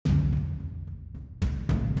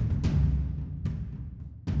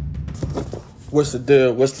What's the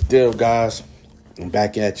deal? What's the deal, guys? I'm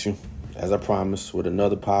back at you, as I promised, with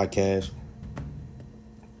another podcast.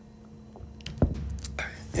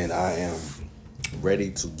 And I am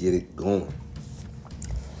ready to get it going.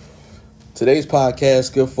 Today's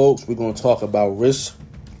podcast, good folks, we're going to talk about risk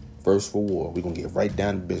versus reward. We're going to get right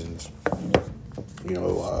down to business.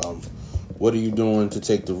 What are you doing to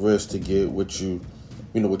take the risk to get what you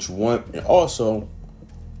want? And also,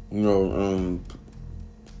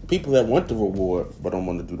 people that want the reward but don't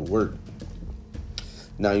want to do the work.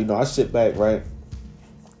 Now, I sit back, right,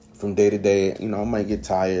 from day to day. I might get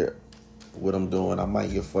tired what I'm doing. I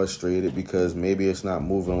might get frustrated because maybe it's not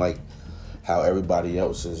moving like how everybody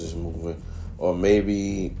else is moving. Or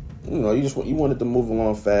maybe, you want it to move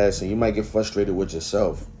along fast and you might get frustrated with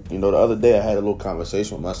yourself. The other day I had a little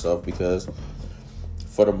conversation with myself because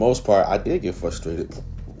for the most part, I did get frustrated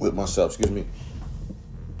with myself.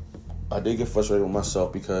 I did get frustrated with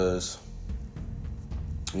myself because,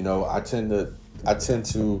 I tend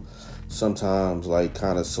to sometimes like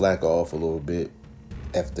kind of slack off a little bit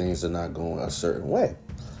if things are not going a certain way.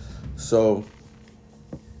 So,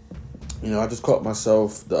 I just caught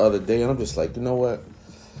myself the other day and I'm just like, you know what?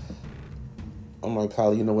 I'm like,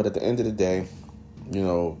 Polly, at the end of the day,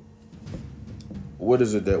 what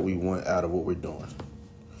is it that we want out of what we're doing?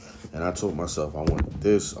 And I told myself, I want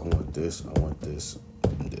this, I want this, I want this,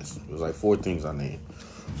 and this. It was like 4 things I named.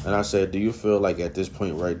 And I said, do you feel like at this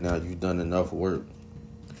point right now you've done enough work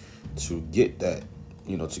to get that,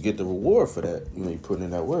 to get the reward for that? You put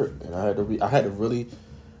in that work. And I had to really,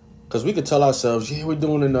 because we could tell ourselves, yeah, we're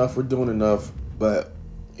doing enough, but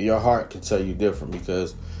your heart can tell you different,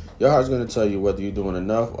 because your heart's going to tell you whether you're doing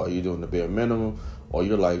enough or you're doing the bare minimum, or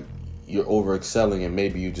you're over excelling and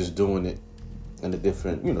maybe you're just doing it in a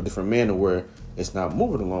different manner where it's not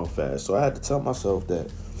moving along fast. So I had to tell myself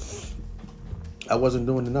that I wasn't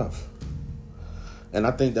doing enough. And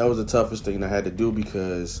I think that was the toughest thing I had to do,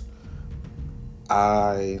 because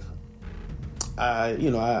you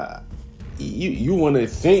want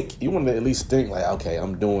to at least think like, okay,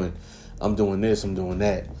 I'm doing this, I'm doing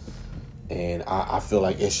that. And I feel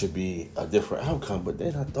like it should be a different outcome. But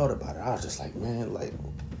then I thought about it. I was just like, man, like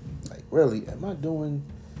really, am I doing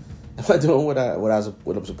what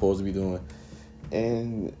I'm supposed to be doing?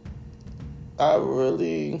 And I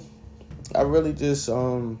really just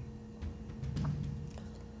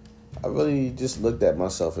looked at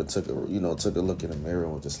myself and took a look in the mirror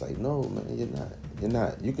and was just like, no, man, you're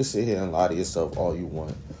not. You can sit here and lie to yourself all you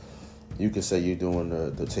want. You can say you're doing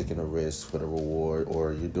the taking a risk for the reward,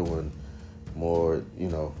 or you're doing more,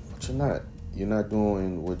 but you're not. You're not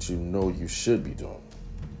doing what you should be doing.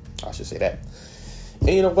 I should say that. And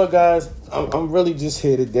you know what, guys? I'm really just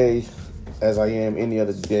here today, as I am any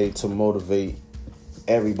other day, to motivate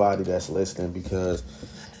everybody that's listening, because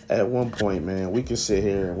at one point, man, we can sit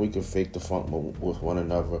here and we can fake the funk with one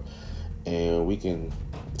another, and we can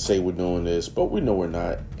say we're doing this, but we know we're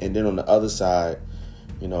not. And then on the other side,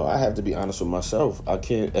 I have to be honest with myself.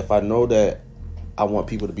 If I know that I want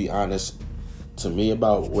people to be honest to me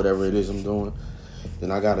about whatever it is I'm doing, then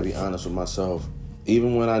I got to be honest with myself.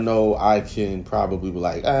 Even when I know I can probably be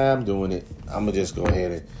like, I'm doing it, I'm going to just go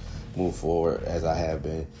ahead and move forward as I have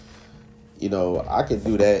been. I could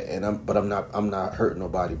do that, but I'm not hurting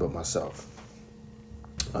nobody but myself.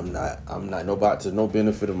 I'm not nobody to no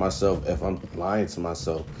benefit of myself if I'm lying to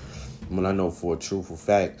myself, when I know for a truthful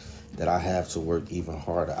fact that I have to work even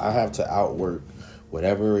harder. I have to outwork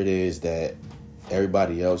whatever it is that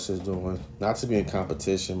everybody else is doing. Not to be in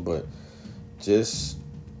competition, but just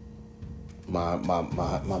my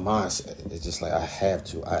mindset. It's just like I have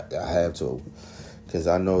to, because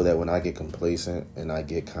I know that when I get complacent and I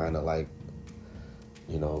get kind of like,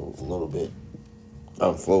 a little bit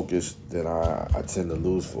unfocused, then I tend to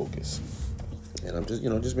lose focus. And I'm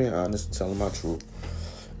just being honest, telling my truth.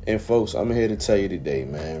 And folks, I'm here to tell you today,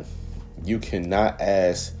 man, you cannot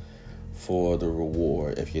ask for the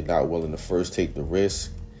reward if you're not willing to first take the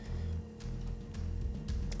risk.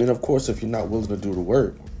 And of course, if you're not willing to do the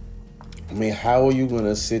work. How are you going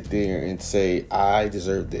to sit there and say, I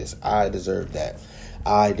deserve this, I deserve that,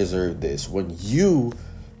 I deserve this, when you,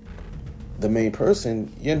 the main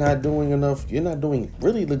person, you're not doing enough, you're not doing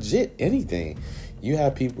really legit anything. You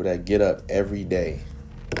have people that get up every day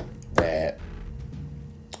that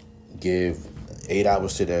give 8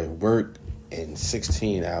 hours to their work and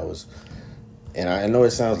 16 hours. And I know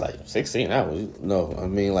it sounds like 16 hours. No,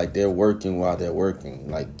 like they're working while they're working.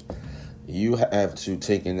 Like, you have to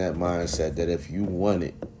take in that mindset that if you want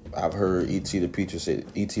it, I've heard E.T. the preacher say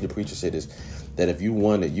this, that if you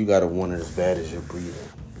want it, you got to want it as bad as you're breathing.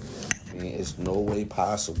 It's no way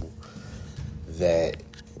possible that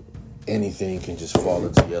anything can just fall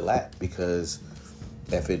into your lap. Because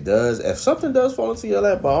if something does fall into your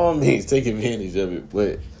lap, by all means, take advantage of it.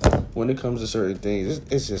 But when it comes to certain things,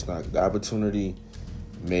 it's just not. The opportunity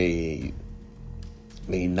may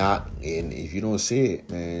not, and if you don't see it,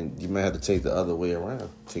 man, you might have to take the other way around,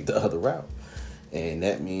 take the other route. And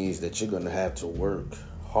that means that you're going to have to work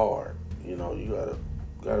hard. You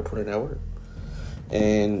gotta put in that work.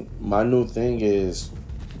 And my new thing is,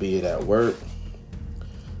 be it at work,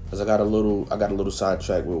 because I got a little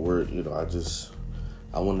sidetracked with work.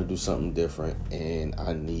 I want to do something different, and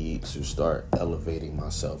I need to start elevating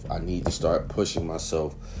myself. I need to start pushing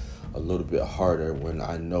myself a little bit harder when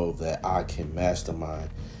I know that I can mastermind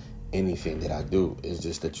anything that I do. It's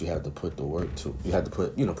just that you have to put the work to. You have to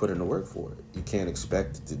put in the work for it. You can't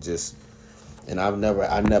expect it to just. And I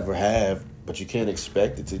never have, but you can't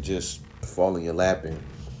expect it to just fall in your lap and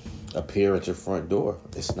appear at your front door.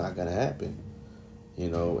 It's not gonna happen.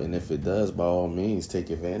 And if it does, by all means, take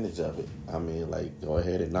advantage of it. I mean, go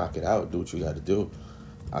ahead and knock it out. Do what you got to do.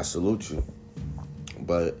 I salute you.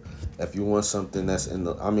 But if you want something that's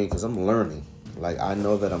because I'm learning. I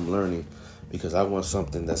know that I'm learning, because I want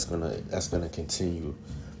something that's gonna continue.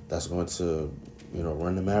 That's going to,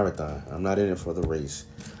 run the marathon. I'm not in it for the race.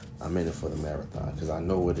 I'm in it for the marathon, because I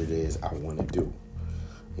know what it is I want to do.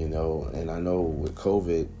 And I know with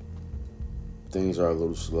COVID, things are a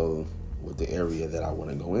little slow with the area that I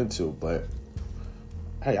want to go into, but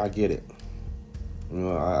hey, I get it.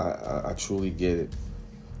 I truly get it.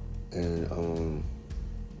 And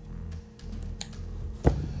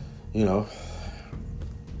you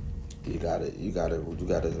gotta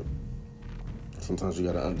sometimes you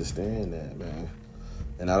gotta understand that, man.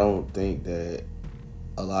 And I don't think that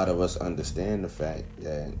a lot of us understand the fact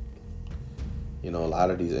that a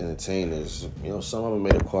lot of these entertainers, some of them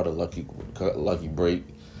may have caught a lucky break.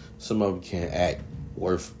 Some of them can't act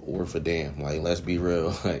worth a damn. Let's be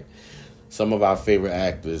real. Some of our favorite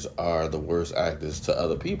actors are the worst actors to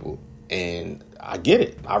other people. And I get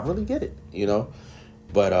it. I really get it,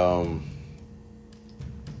 But,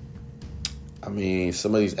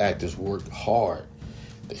 some of these actors work hard.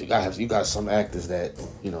 You got some actors that,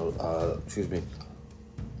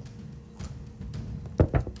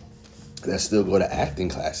 that still go to acting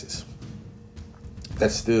classes.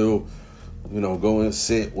 That still, go and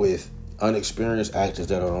sit with unexperienced actors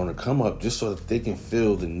that are on the come up, just so that they can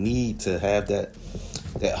feel the need to have that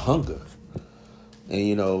hunger.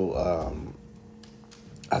 And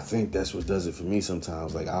I think that's what does it for me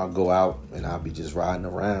sometimes. I'll go out and I'll be just riding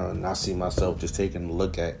around, and I see myself just taking a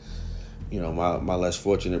look at, my less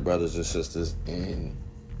fortunate brothers and sisters, and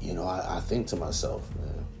I think to myself,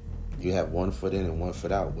 man, you have one foot in and one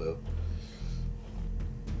foot out, Will.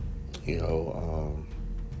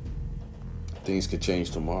 Things could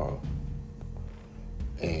change tomorrow,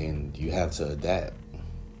 and you have to adapt.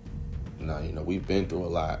 Now, we've been through a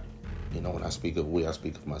lot. When I speak of we, I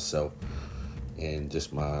speak of myself and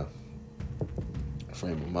just my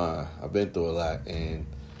frame of mind. I've been through a lot, and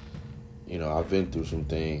I've been through some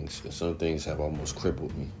things, and some things have almost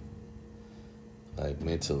crippled me,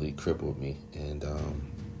 mentally crippled me. And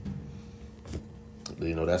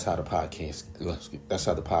that's how the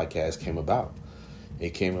podcast came about.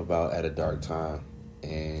 It came about at a dark time,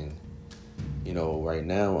 and right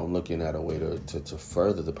now I'm looking at a way to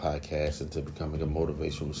further the podcast into becoming a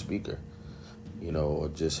motivational speaker, or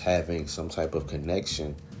just having some type of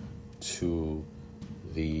connection to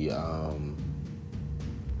the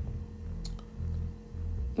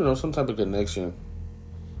some type of connection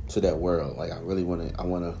to that world. I want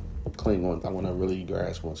to cling on. I want to really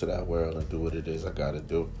grasp onto that world and do what it is I got to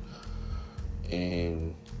do,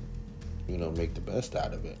 and make the best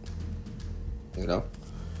out of it.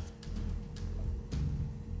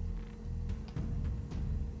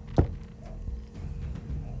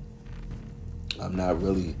 I'm not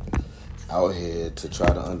really out here to try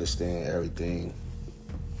to understand everything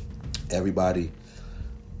everybody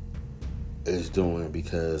is doing,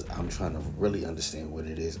 because I'm trying to really understand what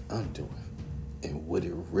it is I'm doing and what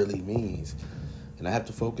it really means. And I have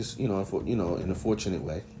to focus, in a fortunate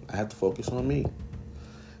way, I have to focus on me.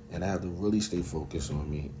 And I have to really stay focused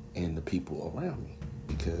on me and the people around me,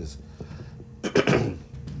 because, I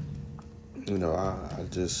don't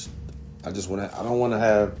want to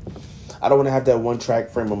have that one track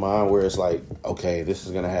frame of mind where it's okay, this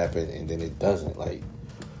is going to happen, and then it doesn't.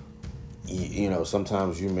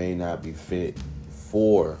 Sometimes you may not be fit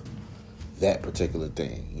for that particular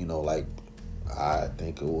thing. I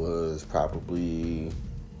think it was probably,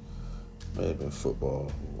 may have been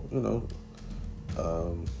football,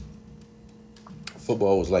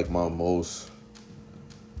 football was my most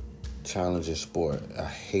challenging sport. I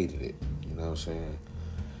hated it. You know what I'm saying?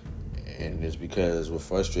 And it's because what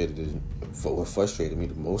frustrated me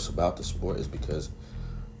the most about the sport is because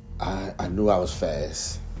I knew I was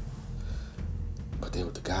fast, but there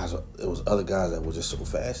were it was other guys that were just so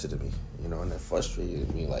faster than me, you know, and that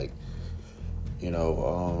frustrated me. Like, you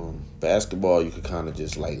know, basketball, you could kind of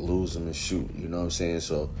just like lose them and shoot, you know what I'm saying?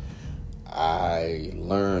 So I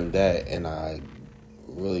learned that, and I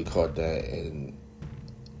really caught that, and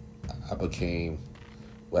I became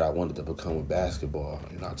what I wanted to become with basketball,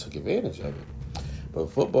 and I took advantage of it.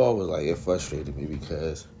 But football was like, it frustrated me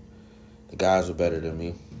because the guys were better than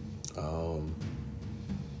me.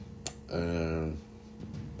 And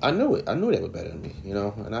I knew it. I knew they were better than me, you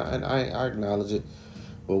know, and I acknowledge it.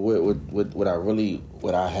 But what I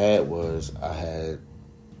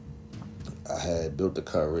had built the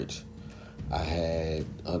courage. I had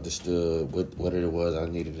understood what it was I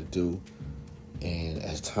needed to do. And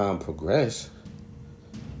as time progressed,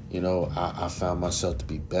 you know, I found myself to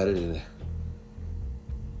be better than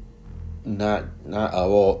not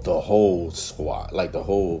all the whole squad, like the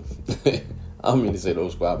whole. I don't mean to say the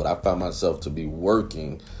whole squad, but I found myself to be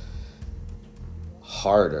working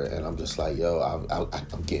harder, and I'm just like, yo,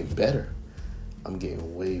 I'm getting better. I'm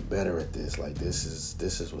getting way better at this. Like, this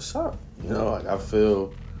is what's up. You know, like I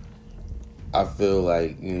feel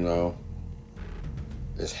like, you know,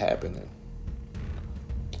 it's happening.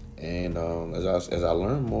 And as I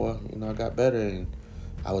learned more, you know, I got better, and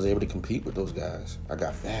I was able to compete with those guys. I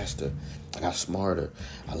got faster. I got smarter.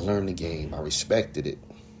 I learned the game. I respected it.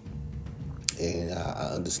 And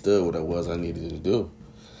I understood what it was I needed to do.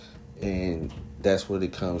 And that's when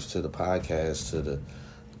it comes to the podcast, to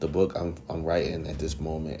the book I'm writing at this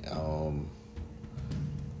moment.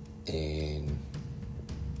 And,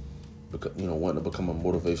 you know, wanting to become a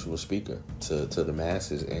motivational speaker to the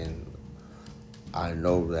masses. And I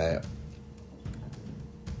know that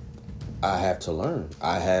I have to learn.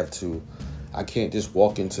 I can't just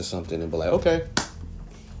walk into something and be like, okay,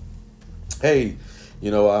 hey,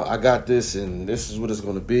 you know, I got this, and this is what it's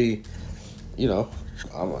going to be. You know,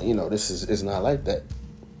 it's not like that.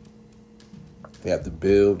 You have to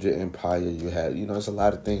build your empire. You have, you know, there's a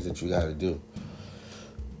lot of things that you got to do.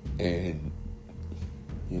 And,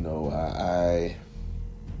 you know, I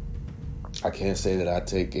can't say that I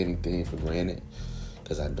take anything for granted,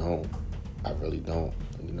 because I don't. I really don't.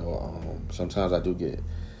 You know, sometimes I do get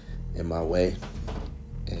in my way,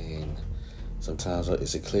 and sometimes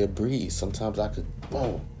it's a clear breeze. Sometimes I could,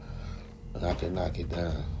 boom, and I can knock it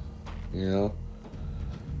down, you know?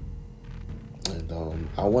 And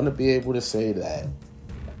I want to be able to say that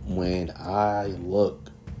when I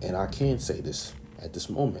look, and I can say this at this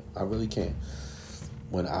moment, I really can.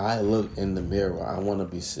 When I look in the mirror, I want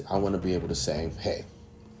to be able to say, hey,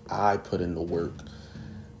 I put in the work,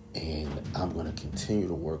 and I'm going to continue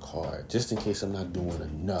to work hard. Just in case I'm not doing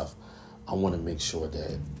enough, I want to make sure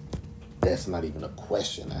that that's not even a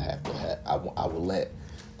question I have to have. I will let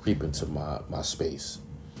creep into my space.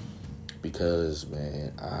 Because,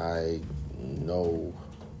 man, I know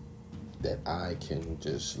that I can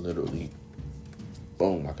just literally,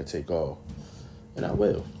 boom, I can take off. And I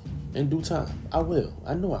will. In due time, I will.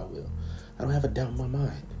 I know I will. I don't have a doubt in my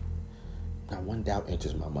mind. Not one doubt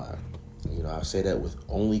enters my mind. You know, I say that with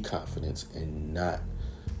only confidence and not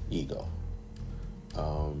ego.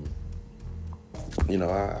 You know,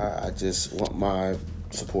 I just want my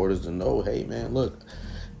supporters to know, hey, man, look,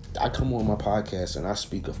 I come on my podcast and I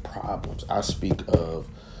speak of problems. I speak of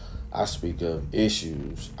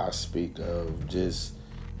issues. I speak of just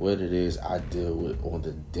what it is I deal with on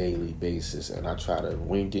the daily basis. And I try to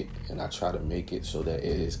wing it, and I try to make it so that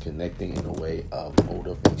it is connecting in a way of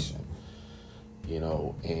motivation. You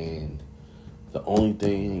know, and the only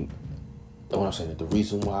thing, what I'm saying, the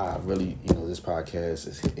reason why I really, you know, this podcast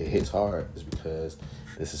it hits hard is because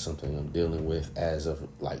this is something I'm dealing with as of,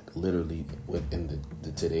 like, literally within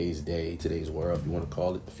the today's world, if you want to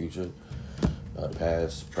call it, the future, the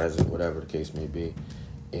past, present, whatever the case may be.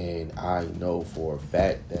 And I know for a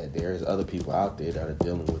fact that there's other people out there that are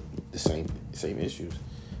dealing with the same issues,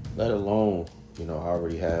 let alone, you know, I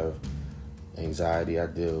already have anxiety I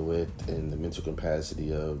deal with, and the mental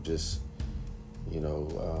capacity of just, you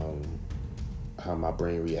know, how my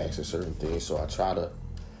brain reacts to certain things. So I try to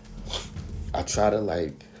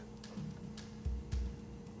like,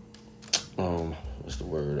 what's the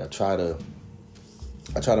word? I try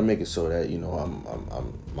to make it so that, you know,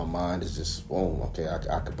 my mind is just, boom, okay, I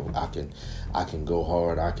can go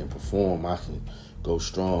hard, I can perform, I can go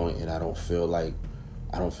strong, and I don't feel like,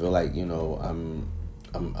 you know, I'm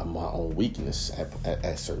my own weakness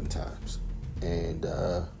at certain times. And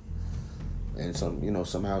and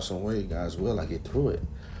somehow, some way, God's will, I get through it.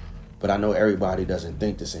 But I know everybody doesn't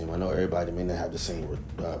think the same. I know everybody may not have the same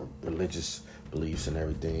religious beliefs and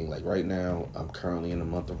everything. Like right now, I'm currently in the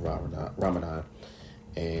month of Ramadan,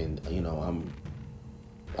 and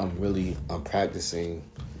I'm practicing.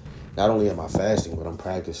 Not only am I fasting, but I'm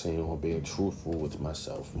practicing on being truthful with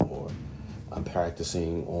myself more. I'm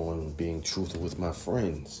practicing on being truthful with my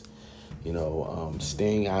friends.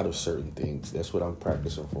 Staying out of certain things. That's what I'm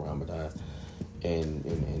practicing for Ramadan,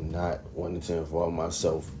 and not wanting to involve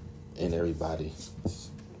myself in everybody,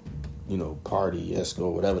 party,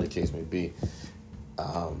 escort, whatever the case may be,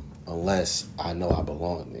 unless I know I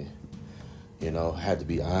belong there. I had to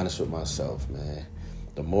be honest with myself, man.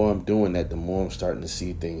 The more I'm doing that, the more I'm starting to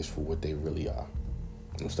see things for what they really are.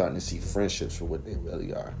 I'm starting to see friendships for what they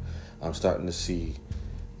really are. I'm starting to see,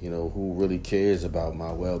 who really cares about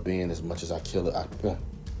my well-being as much as I care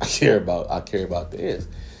about theirs.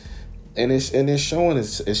 And it's showing.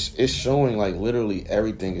 It's showing, like, literally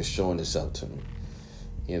everything is showing itself to me.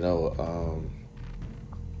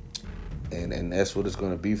 And that's what it's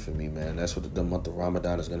going to be for me, man. That's what the month of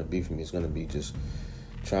Ramadan is going to be for me. It's going to be just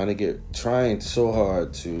trying so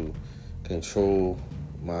hard to control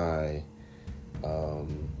my,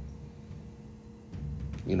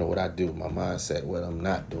 what I do, my mindset, what I'm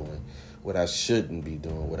not doing, what I shouldn't be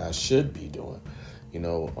doing, what I should be doing,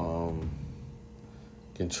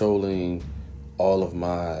 controlling all of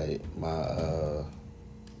my I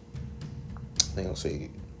think I'll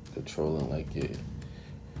say controlling, like,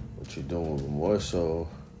 what you're doing, but more so,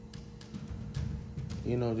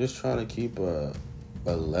 just trying to keep a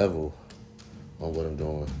level on what I'm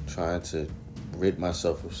doing, trying to rid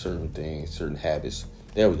myself of certain things, certain habits.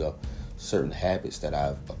 There we go. Certain habits that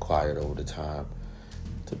I've acquired over the time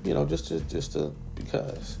to,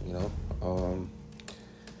 because,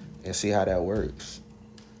 and see how that works.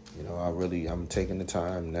 I'm taking the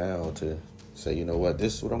time now to say, you know what,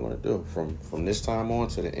 this is what I'm going to do from this time on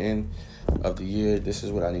to the end of the year. This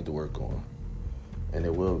is what I need to work on. And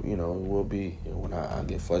it will be, when I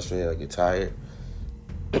get frustrated, I get tired,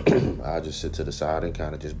 I'll just sit to the side and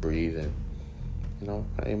kind of just breathe and,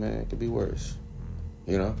 hey man, it could be worse.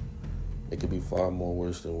 It could be far more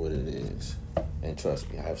worse than what it is. And trust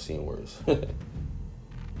me, I have seen worse.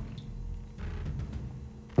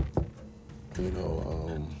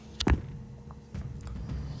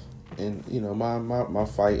 And my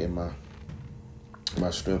fight and my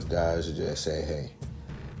strength, guys, is just say, hey,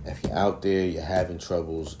 if you're out there, you're having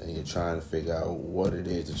troubles, and you're trying to figure out what it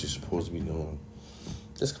is that you're supposed to be doing,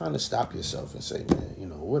 just kind of stop yourself and say, man,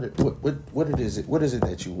 what is it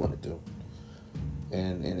that you want to do,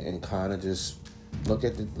 and kind of just look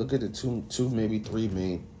at the two maybe three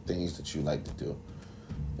main things that you like to do,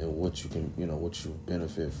 and what you can what you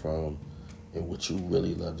benefit from, and what you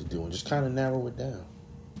really love to do, and just kind of narrow it down.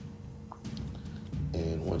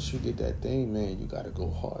 And once you get that thing, man, you got to go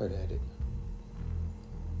hard at it.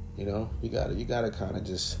 You gotta kind of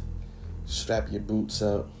just strap your boots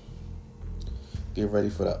up, get ready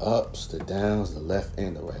for the ups, the downs, the left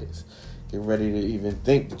and the rights. Get ready to even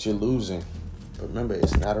think that you're losing. But remember,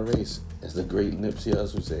 it's not a race. As the great Nipsey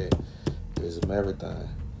Hussle said, it's a marathon.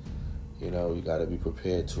 You got to be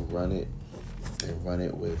prepared to run it, and run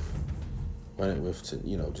it with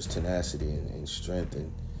just tenacity and strength,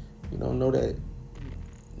 and know that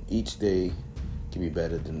each day can be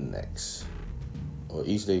better than the next, or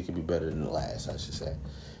each day can be better than the last, I should say,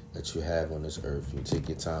 that you have on this earth. You take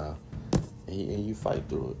your time and you fight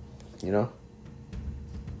through it,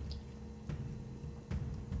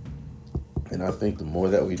 And I think the more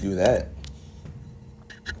that we do that,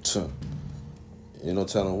 no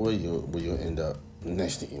telling where you'll end up.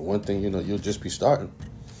 Next thing, one thing, you'll just be starting,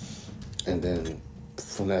 and then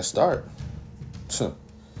from that start,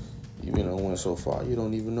 you went so far, you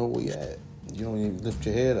don't even know where you're at. You don't even lift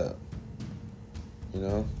your head up,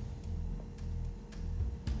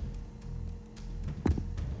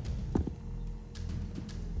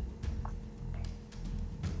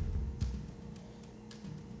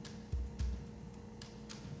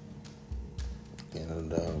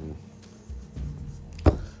 And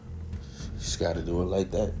just got to do it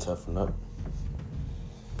like that. Toughen up.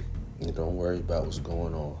 And don't worry about what's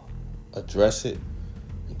going on. Address it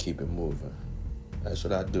and keep it moving. That's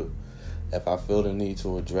what I do. If I feel the need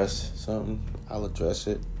to address something, I'll address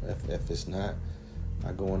it. If it's not,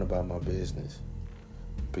 I go on about my business,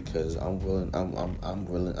 because I'm willing. I'm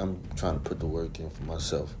trying to put the work in for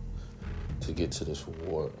myself to get to this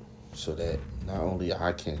reward, so that not only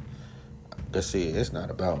I can. Let's see, it's not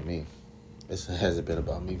about me. It hasn't been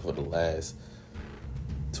about me for the last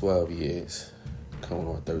 12 years, coming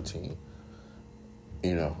on 13.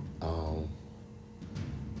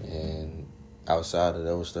 outside of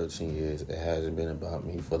those 13 years, it hasn't been about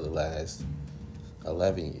me for the last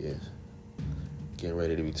 11 years. Getting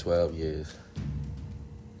ready to be 12 years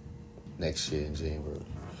next year in January.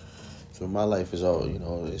 So my life is all,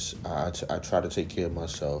 I try to take care of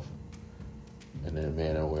myself in a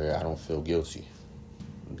manner where I don't feel guilty.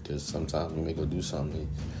 Because sometimes you may go do something,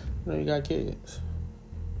 you got kids.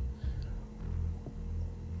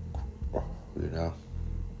 And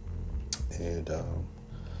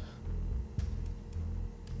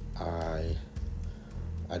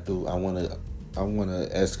I wanna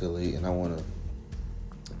escalate, and I wanna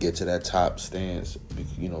get to that top stance,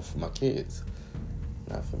 for my kids,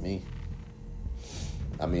 not for me.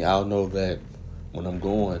 I mean, I'll know that when I'm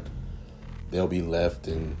going, they'll be left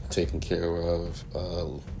and taken care of,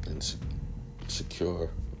 and secure.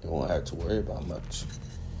 They won't have to worry about much,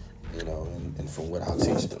 and from what I'll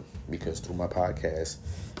teach them, because through my podcast,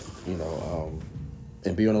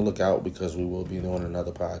 and be on the lookout, because we will be doing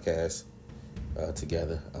another podcast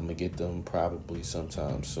together. I'm gonna get them probably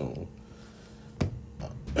sometime soon.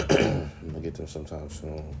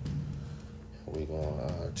 We're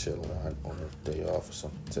gonna chill on a day off or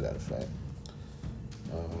something to that effect.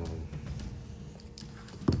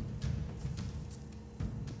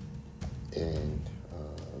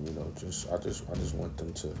 I just want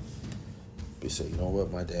them to say, you know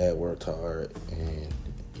what, my dad worked hard, and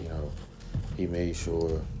he made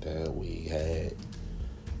sure that we had,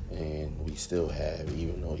 and we still have,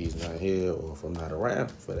 even though he's not here, or if I'm not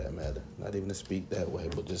around, for that matter. Not even to speak that way,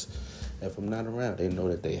 but just if I'm not around, they know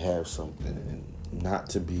that they have something, and not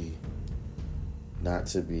to be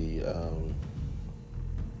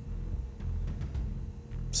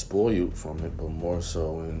spoiled from it, but more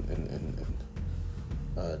so and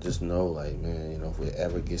just know, like, man, if it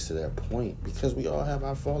ever gets to that point, because we all have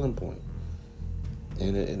our falling point,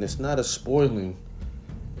 and it's not a spoiling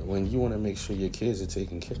when you want to make sure your kids are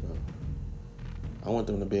taken care of. I want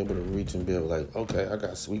them to be able to reach and be able, like, okay,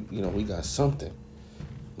 we got something,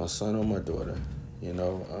 my son or my daughter, and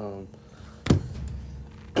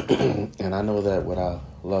I know that what I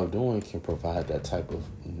love doing can provide that type of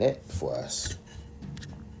net for us.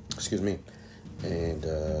 Excuse me. And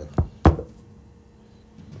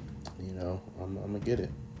I'm gonna get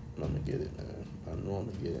it. I'm gonna get it, man. I know I'm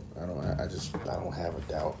gonna get it. I don't have a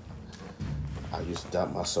doubt. I used to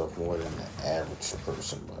doubt myself more than the average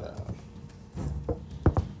person, but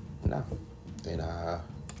no. And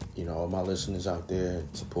all my listeners out there,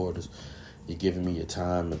 supporters, you're giving me your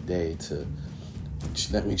time of day to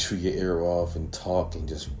just let me chew your ear off and talk and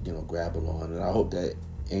just grab along. And I hope that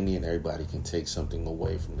any and everybody can take something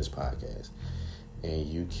away from this podcast, and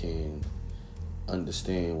you can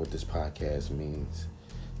understand what this podcast means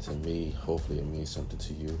to me. Hopefully it means something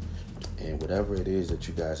to you, and whatever it is that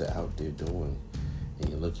you guys are out there doing, and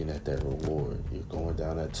you're looking at that reward, you're going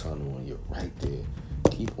down that tunnel and you're right there,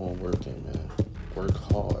 keep on working, man. Work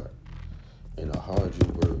hard, and the harder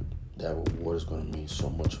you work, that reward is going to mean so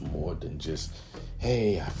much more than just,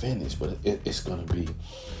 hey, I finished. But it's going to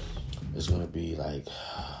be like,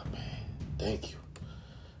 oh, man, thank you.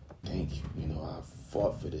 I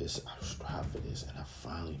fought for this, I strived for this, and I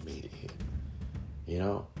finally made it here.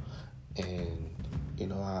 And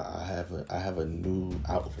I have a new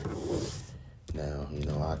outlook now.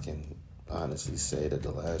 I can honestly say that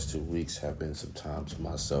the last 2 weeks have been some time to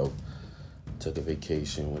myself. Took a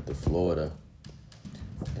vacation, went to Florida,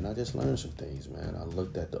 and I just learned some things, man. I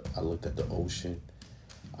looked at the ocean.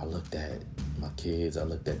 I looked at my kids. I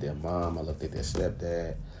looked at their mom. I looked at their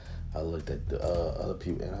stepdad. I looked at the other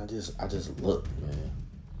people, and I just looked, man.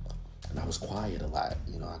 And I was quiet a lot.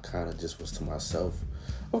 I kind of just was to myself.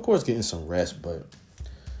 Of course, getting some rest, but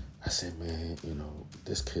I said, man,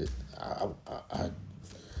 this could. I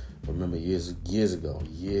remember years ago,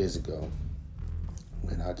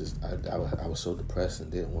 when I was so depressed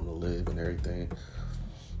and didn't want to live and everything,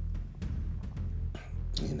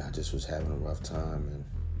 and I just was having a rough time, and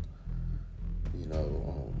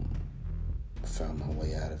found my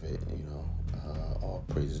way out of it. All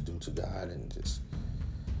praises due to God, and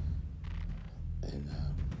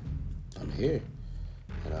I'm here,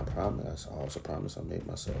 and I also promise I make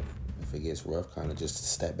myself. If it gets rough, kind of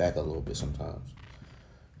just step back a little bit sometimes.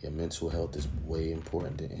 Your mental health is way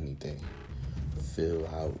important than anything. Feel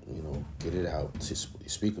out, get it out,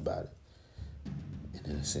 speak about it. And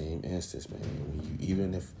in the same instance, man,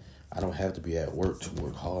 even if I don't have to be at work to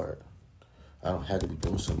work hard, I don't have to be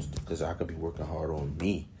doing something, because I could be working hard on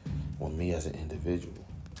me as an individual.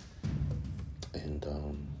 And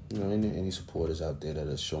any supporters out there that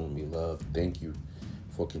are showing me love, thank you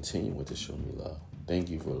for continuing to show me love. Thank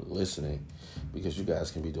you for listening, because you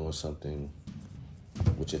guys can be doing something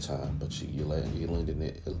with your time, but you're lending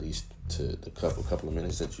it at least to the couple of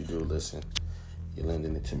minutes that you do listen. You're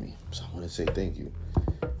lending it to me, so I want to say thank you,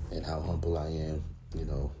 and how humble I am. You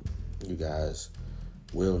know, you guys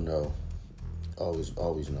will know. Always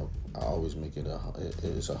know. I always make it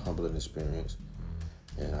it's a humbling experience,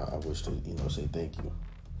 and I wish to say thank you.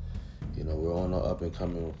 You know, we're on an up and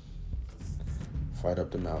coming fight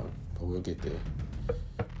up the mountain, but we'll get there.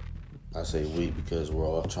 I say we because we're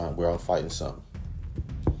all fighting something.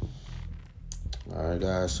 All right,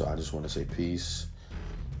 guys. So I just want to say peace.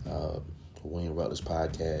 William Rutledge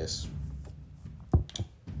podcast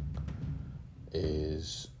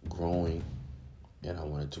is growing, and I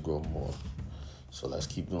want it to grow more. So let's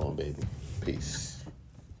keep going, baby. Peace.